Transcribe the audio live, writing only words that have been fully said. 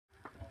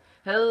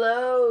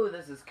Hello,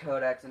 this is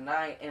CodeX, and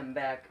I am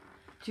back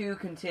to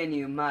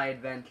continue my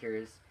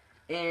adventures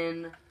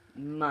in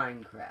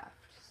Minecraft.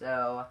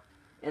 So,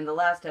 in the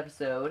last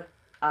episode,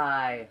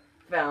 I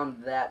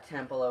found that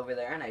temple over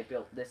there, and I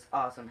built this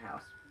awesome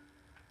house.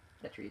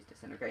 The tree's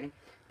disintegrating.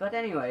 But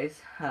anyways,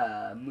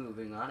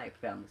 moving on, I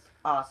found this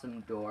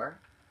awesome door.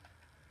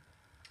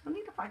 I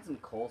need to find some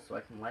coal so I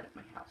can light up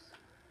my house.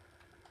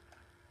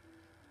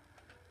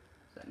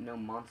 So that no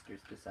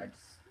monsters decide to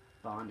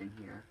spawn in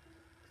here.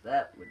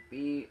 That would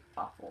be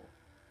awful.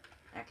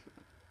 Actually.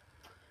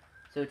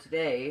 So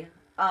today,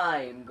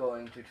 I am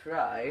going to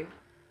try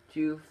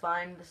to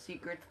find the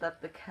secrets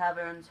that the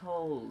caverns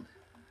hold.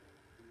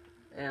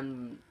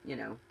 And, you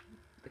know,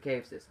 the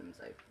cave systems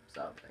I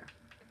saw over there.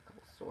 A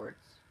couple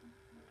swords.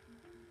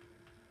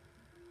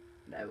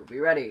 And I will be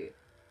ready.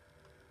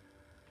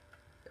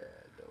 Go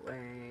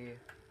away.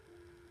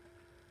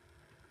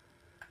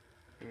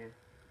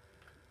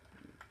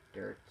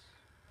 Dirt.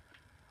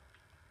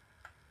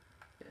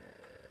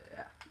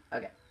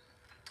 Okay.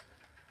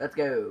 Let's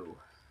go.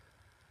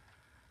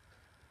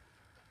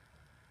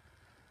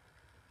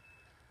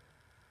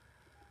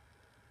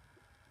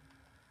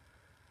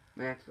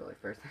 Actually,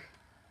 first.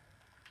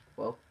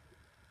 Whoa.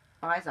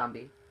 Oh, hi,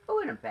 zombie.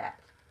 Oh, and a bat.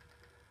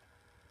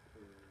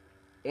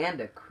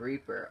 And a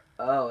creeper.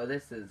 Oh,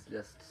 this is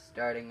just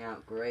starting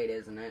out great,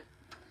 isn't it?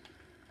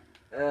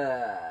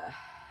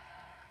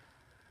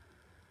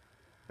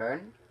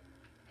 Burn?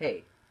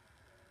 Hey.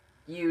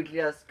 You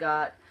just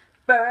got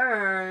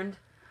burned!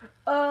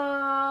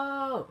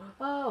 Oh!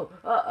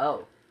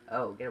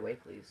 Oh, get away,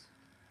 please.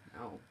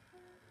 No.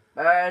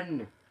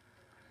 Burn!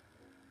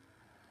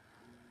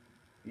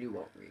 You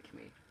won't reach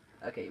me.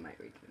 Okay, you might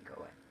reach me. Go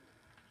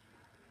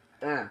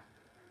away.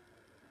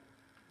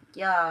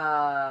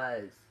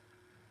 Yes!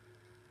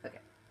 Okay.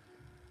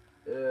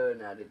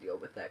 Now to deal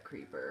with that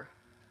creeper.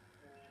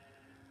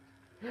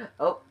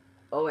 Oh,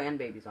 and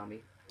baby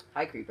zombie.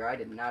 Hi, creeper. I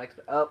did not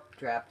expect. Oh,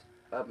 trapped.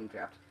 Oh, I'm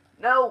trapped.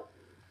 No!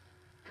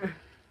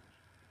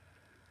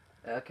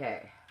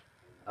 Okay.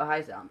 Oh,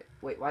 hi, zombie.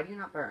 Wait, why do you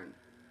not burn?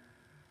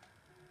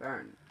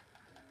 Burn.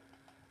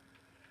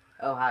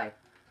 Oh, hi.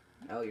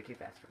 No, you're too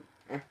fast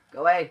for me.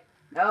 Go away.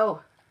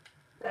 No!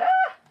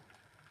 Ah!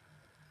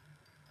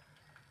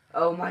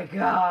 Oh my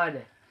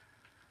god!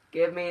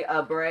 Give me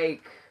a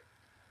break.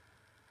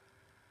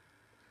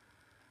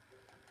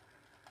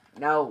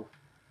 No.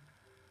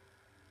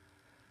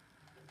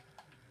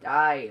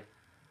 Die.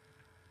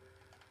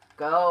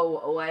 Go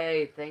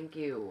away. Thank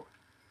you.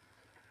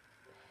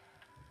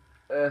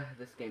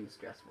 This game is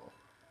stressful.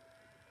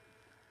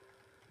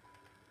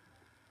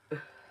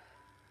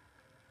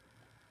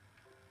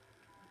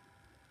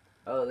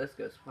 Oh, this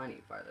goes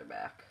plenty farther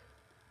back.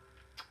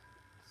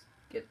 Let's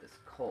get this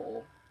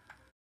coal.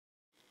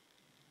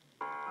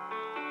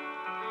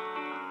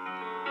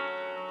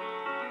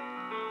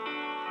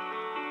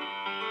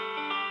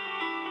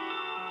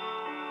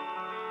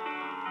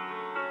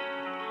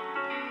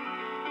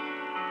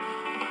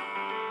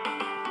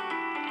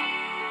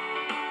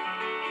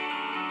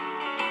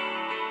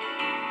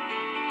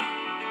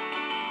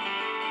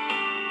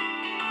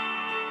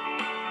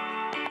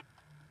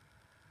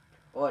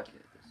 What is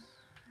this?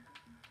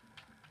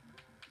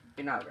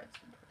 You're not a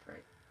redstone torch,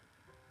 right?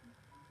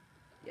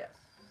 Yes,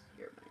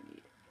 you're what I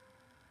need.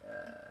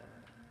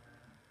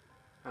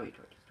 How many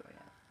torches do I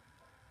have?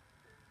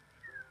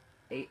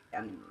 8.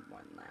 I need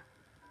more than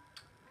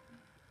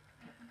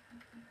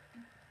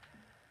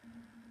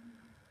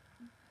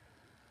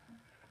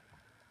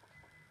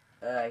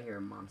that. I hear a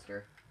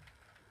monster.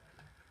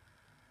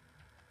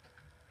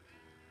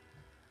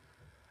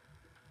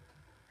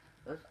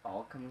 Are those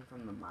all coming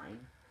from the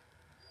mine?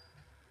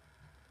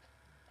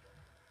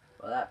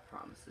 Well, that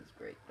promises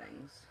great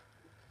things.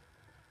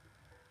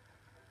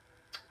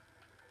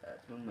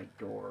 Let's move my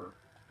door.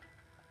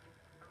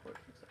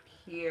 Torches up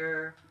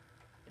here.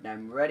 And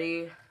I'm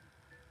ready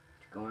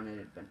to go on an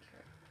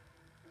adventure.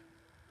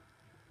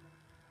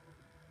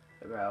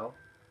 Hello.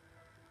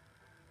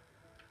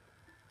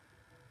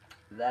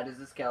 That is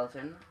a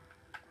skeleton.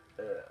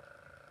 Hold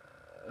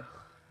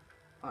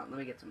on, let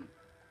me get some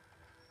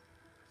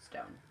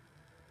stone.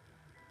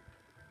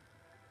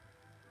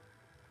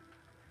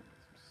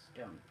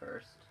 Stone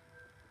first.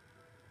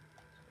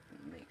 So I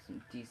can make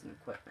some decent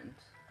equipment.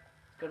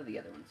 Let's go to the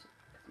other ones.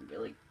 Because I'm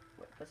really.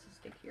 Wait, let's just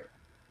stick here.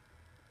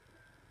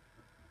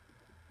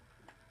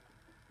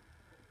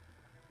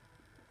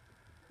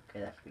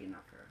 Okay, that should be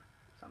enough for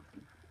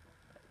something.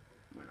 But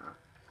we're not.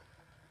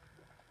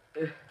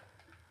 The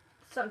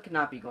sun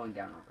cannot be going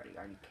down already.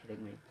 Are you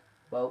kidding me?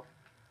 Whoa.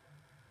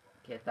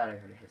 Okay, I thought I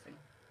heard a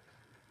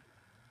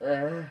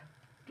hissing.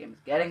 Game's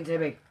getting to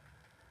me.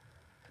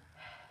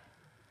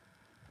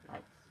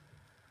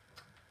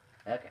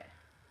 Okay.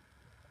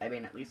 I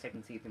mean, at least I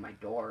can see through my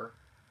door.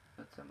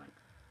 That's something.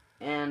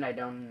 And I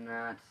do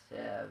not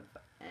have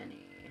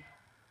any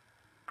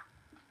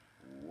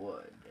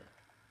wood.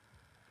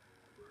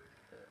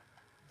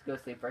 Let's go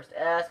to sleep first.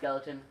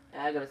 Skeleton.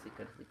 Go to sleep,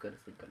 go to sleep, go to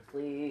sleep, go to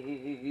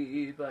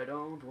sleep. I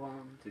don't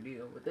want to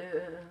deal with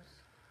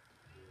this.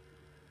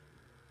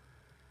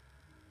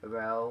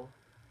 Bro.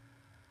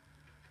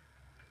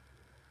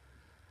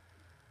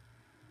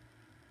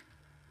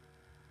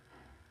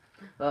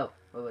 Oh,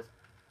 what was...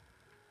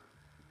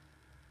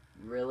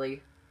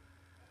 Really?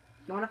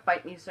 You wanna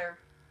fight me, sir?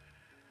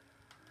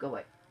 Go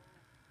away.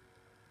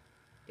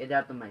 Get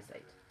out of my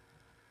sight.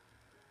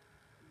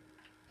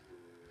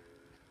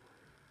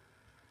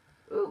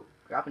 Ooh,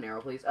 drop an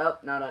arrow, please. Oh,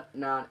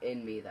 not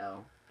in me,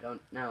 though.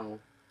 Don't, no.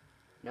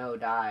 No,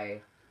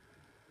 die.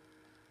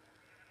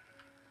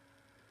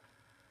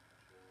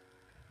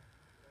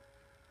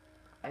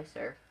 Hi,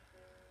 sir.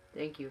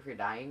 Thank you for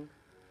dying.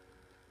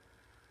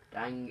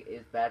 Dying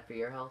is bad for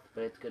your health,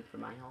 but it's good for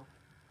my health.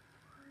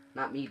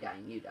 Not me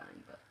dying, you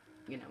dying, but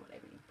you know what I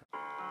mean.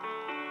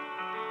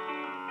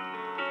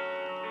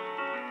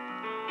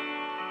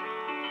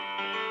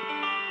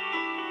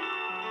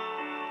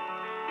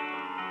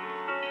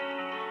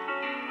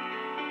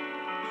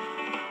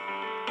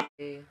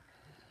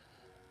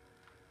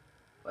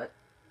 What?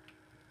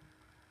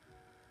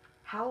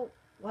 How?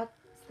 What?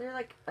 Is there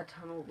like a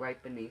tunnel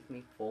right beneath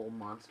me full of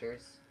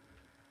monsters?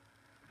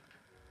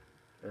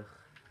 Ugh.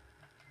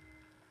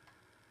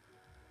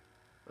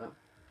 Well,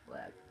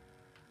 lag.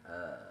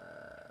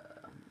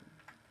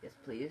 Yes,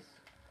 please.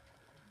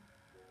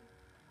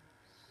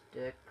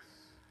 Sticks.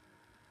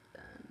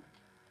 Then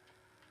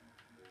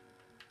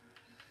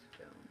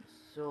stone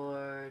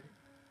sword.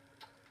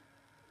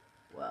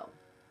 Well.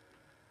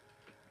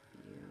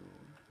 You.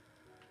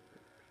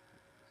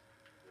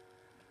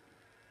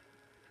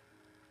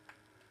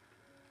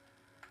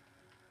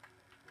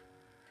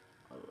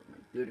 All of my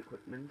good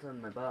equipment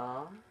on my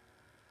bar.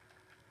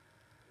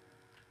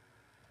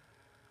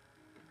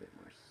 A bit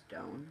more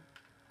stone.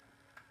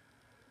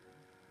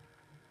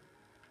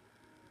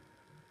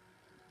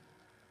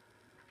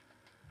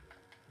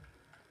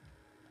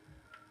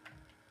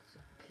 So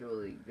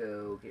actually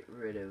go get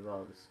rid of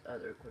all this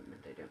other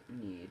equipment I don't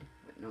need.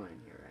 Wait, no one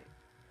in here, right?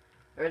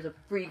 There's a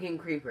freaking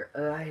creeper.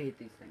 Ugh, I hate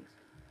these things.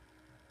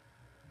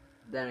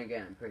 Then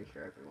again, I'm pretty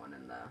sure everyone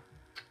in the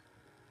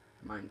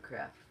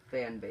Minecraft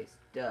fan base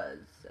does,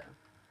 so.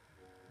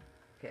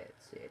 Okay,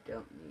 let's see, I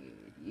don't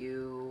need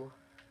you.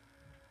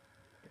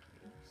 Don't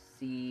need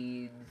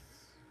seeds.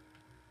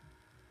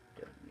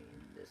 Don't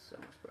need this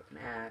almost broken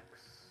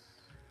axe.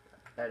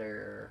 Got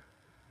better.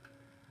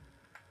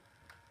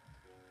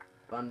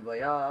 Bon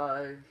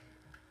voyage.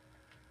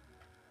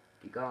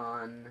 Be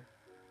gone.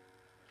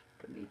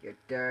 Don't need your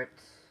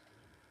dirt.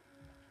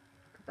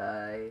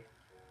 Goodbye.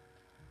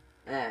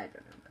 I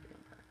don't know about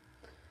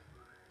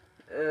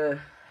the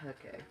Empire.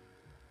 Okay.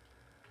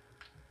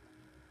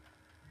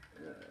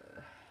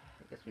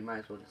 I guess we might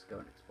as well just go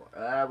and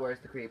explore. Where's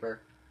the creeper?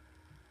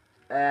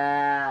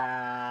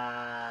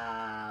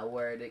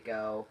 Where'd it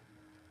go?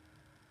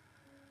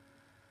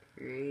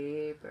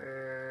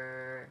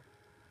 Creeper.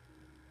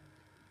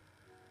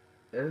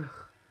 Ugh.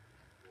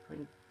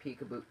 Playing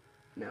peekaboo.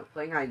 No,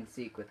 playing hide and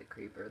seek with the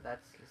creeper.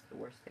 That's just the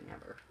worst thing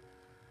ever.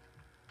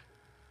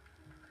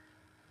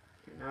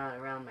 You're not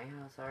around my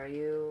house, are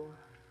you?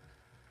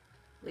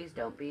 Please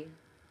don't be.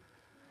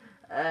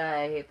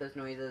 I hate those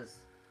noises.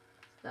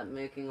 Stop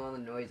making all the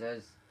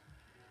noises.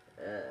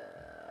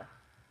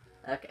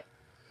 Okay.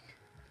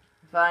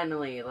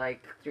 Finally,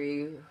 like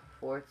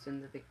 3/4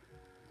 into the...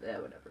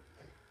 whatever.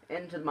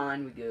 Into the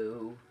mine we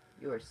go.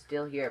 You are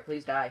still here.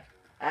 Please die.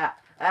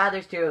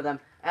 There's 2 of them.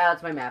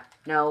 That's my map.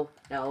 No,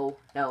 no,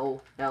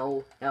 no,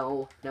 no,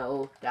 no,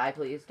 no. Die,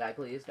 please, die,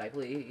 please, die,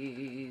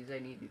 please. I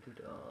need you to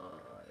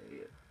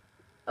die.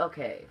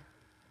 Okay.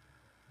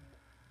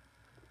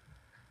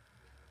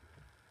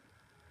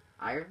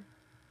 Iron?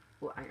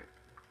 Oh, iron.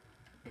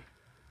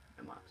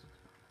 I'm on.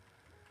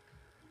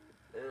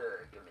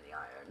 Give me the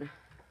iron.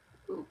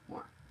 Ooh,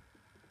 more.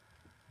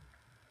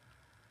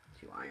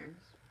 2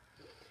 irons.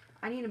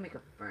 I need to make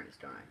a furnace,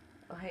 don't I?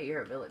 Oh, hey,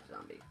 you're a village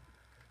zombie.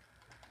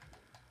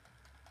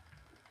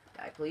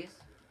 Die, please.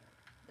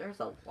 There's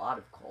a lot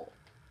of coal.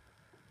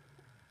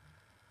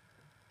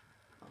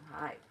 Oh,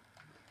 hi.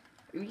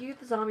 Are you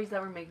the zombies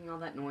that were making all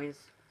that noise?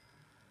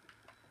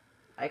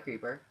 Hi,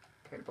 creeper.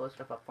 Care to blow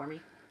stuff up for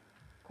me?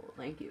 Cool,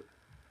 thank you.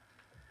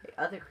 Hey,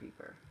 other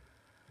creeper.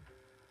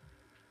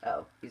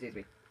 Uh-oh, he sees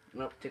me.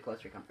 Nope, too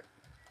close for comfort.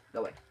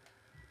 Go away.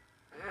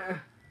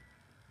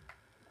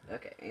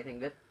 Okay, anything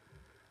good?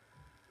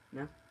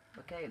 No?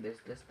 Okay, there's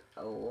just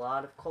a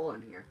lot of coal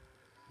in here.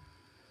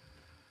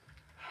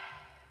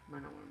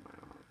 Might not want to,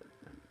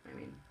 but I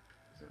mean,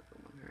 it's not the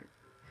one hurt.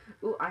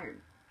 Ooh,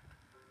 iron.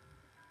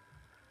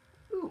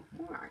 Ooh,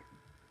 more iron.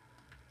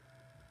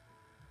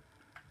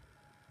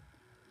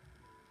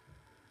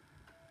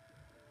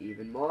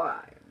 Even more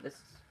iron. This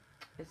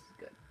is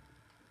good.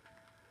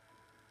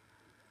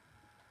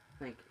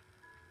 Thank you.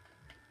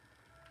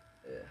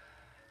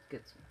 Let's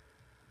get some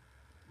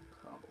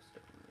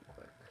cobblestone really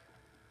quick.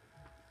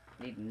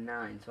 Need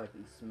 9 so I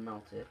can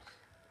smelt it.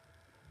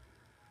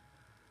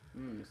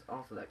 There's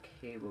also that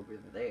cave over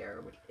there,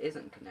 which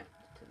isn't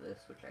connected to this,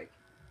 which I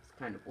was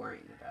kind of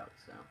worrying about,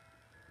 so.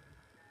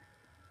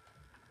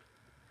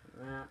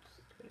 That,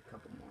 get a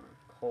couple more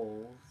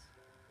coals.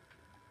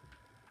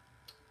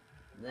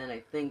 then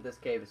I think this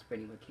cave is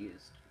pretty much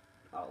used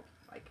all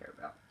I care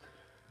about.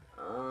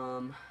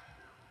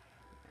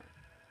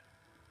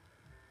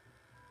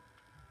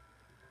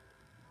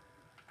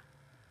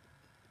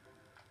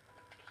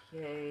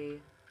 Okay.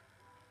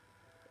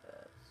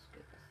 Let's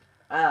get this.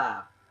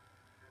 Ah!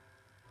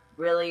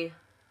 Really? You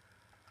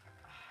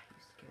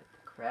scared the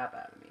crap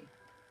out of me.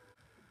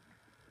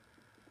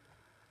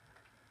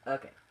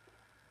 Okay.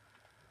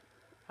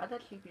 How'd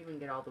that sheep even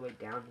get all the way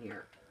down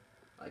here?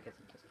 Well, I guess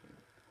it just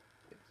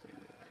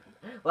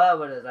came. Well,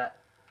 what is that?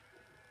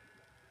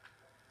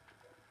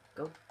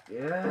 Go.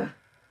 Yeah.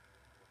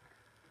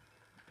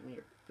 Give me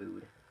your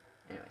food.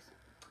 Anyways.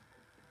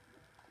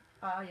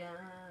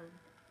 Iron.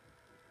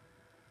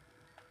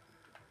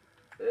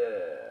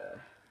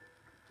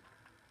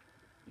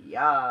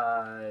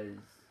 Yas.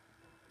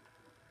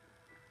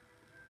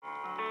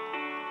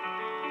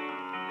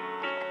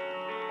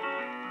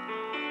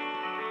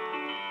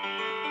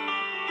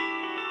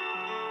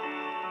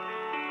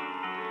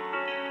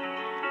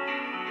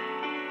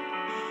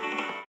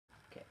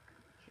 Okay.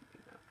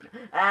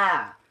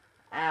 Ah!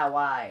 Ah,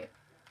 why?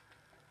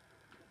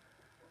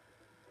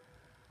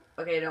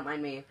 Okay, don't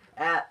mind me.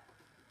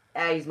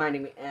 He's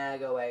minding me.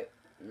 Go away.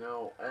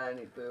 No, I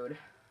need food.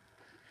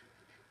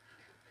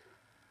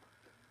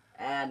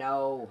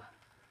 No.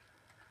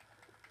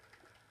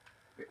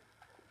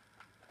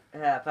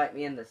 Fight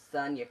me in the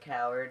sun, you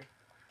coward.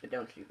 But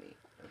don't shoot me.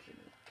 Don't shoot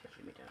me. Don't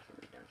shoot me. Don't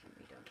shoot me. Don't shoot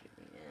me. Don't shoot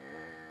me.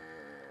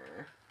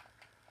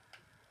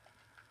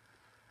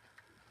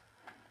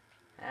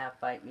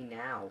 Fight me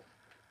now.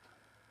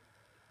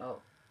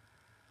 Oh.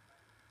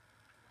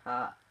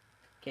 Ha.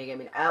 Can't get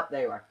me. Oh,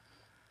 there you are.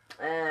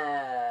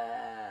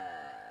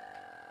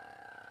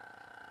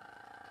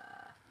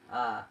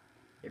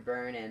 You're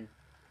burning.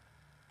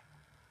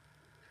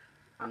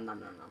 Nom nom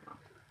nom nom nom.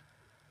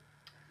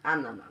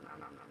 Nom nom nom nom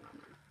nom nom nom.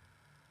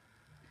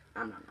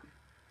 Nom nom nom.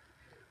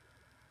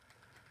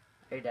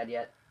 Are you dead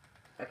yet?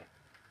 Okay.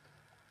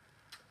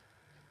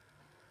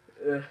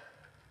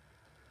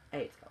 I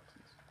hate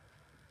skeletons.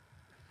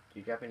 Did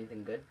you drop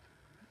anything good?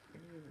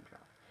 What did you even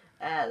drop?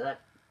 That.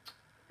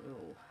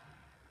 Ooh.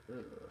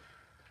 Ooh.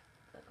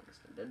 That almost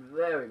did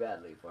very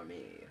badly for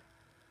me.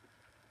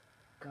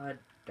 God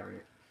darn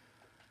it.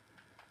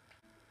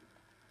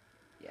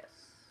 Yes.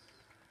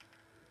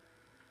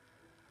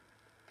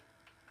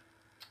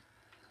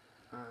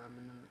 And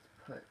then let's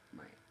put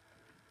my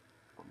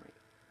all my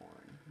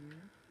ore in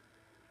here.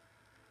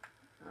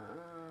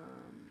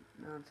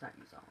 No, let's not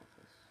use all of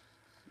this.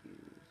 Let's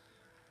use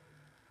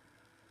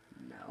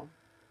no.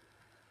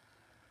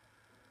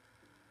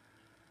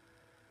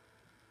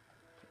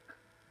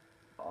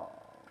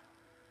 All.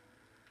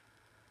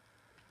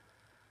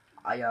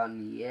 Iron,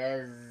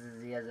 yes.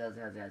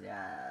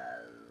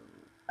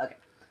 Okay.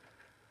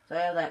 So I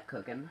have that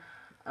cooking.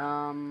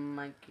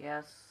 I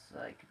guess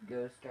I could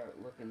go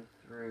start looking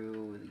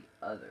through the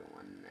other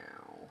one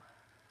now.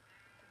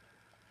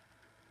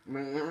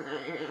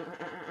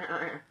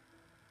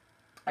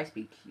 I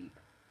speak sheep.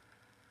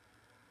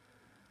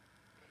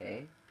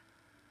 Okay.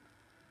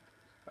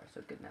 So far,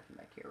 so good. Nothing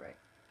back here, right?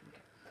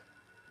 Okay.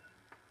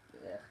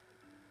 Ugh.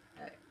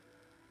 Okay.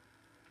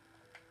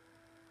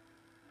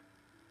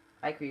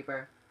 Hi,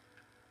 creeper.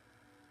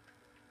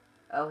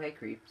 Oh, hey,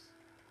 creeps.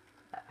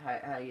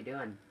 How you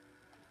doing?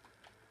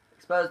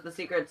 Expose the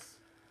secrets.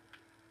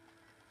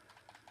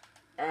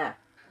 Hey,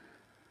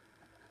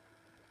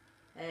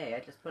 I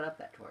just put up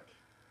that torch.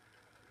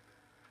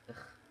 Ugh.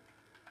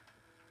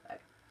 Okay.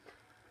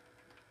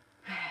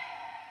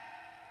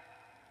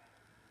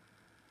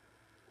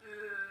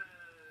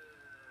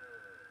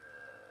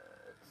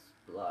 Let's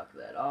block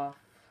that off.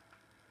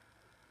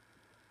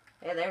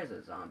 Hey, there's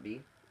a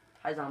zombie.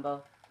 Hi,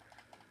 Zombo.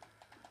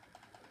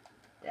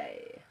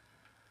 Day.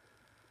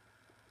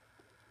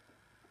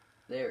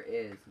 There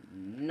is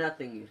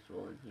nothing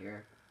useful in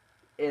here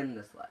in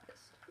the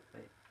slightest.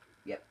 Right?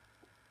 Yep.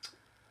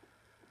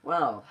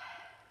 Well,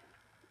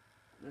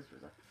 this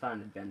was a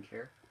fun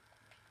adventure.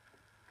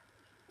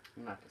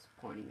 I'm not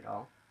disappointing at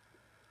all.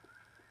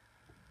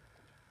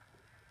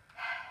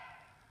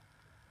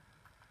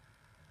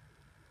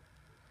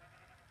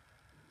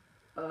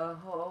 A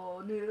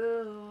whole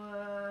new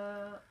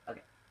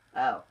okay.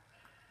 Oh.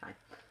 Hi.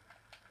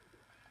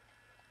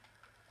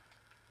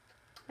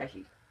 Hi,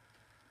 sheep.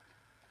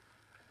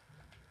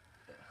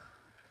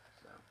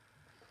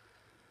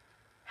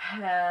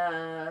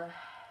 I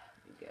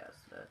guess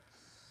that's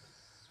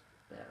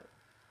about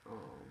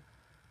all.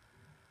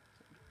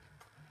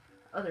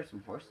 Oh, there's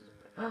some horses.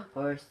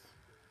 Horse.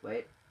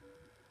 Wait.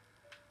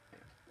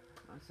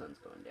 My sun's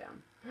going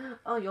down.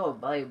 Oh, your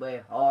baby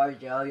horse.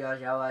 You're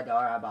so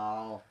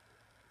adorable.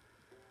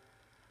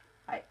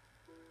 Hi.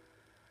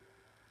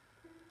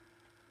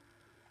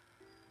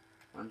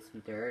 Want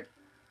some dirt?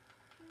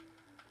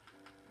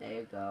 There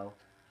you go.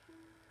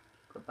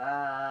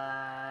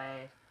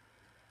 Goodbye.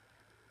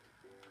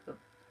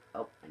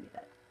 Oh, I need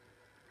that.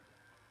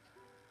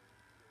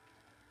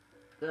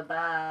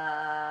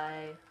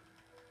 Goodbye.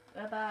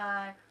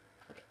 Goodbye.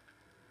 Okay.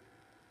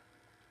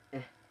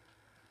 Let's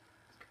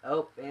go.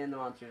 Oh, and the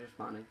monsters are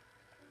spawning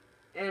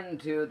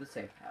into the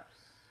safe house.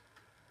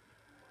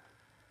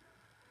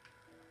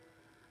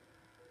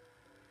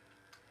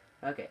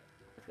 Okay,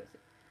 let's go see.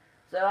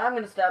 So I'm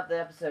going to stop the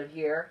episode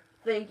here.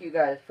 Thank you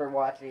guys for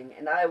watching,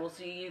 and I will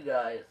see you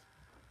guys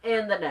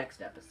in the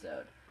next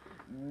episode.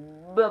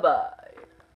 Bye-bye.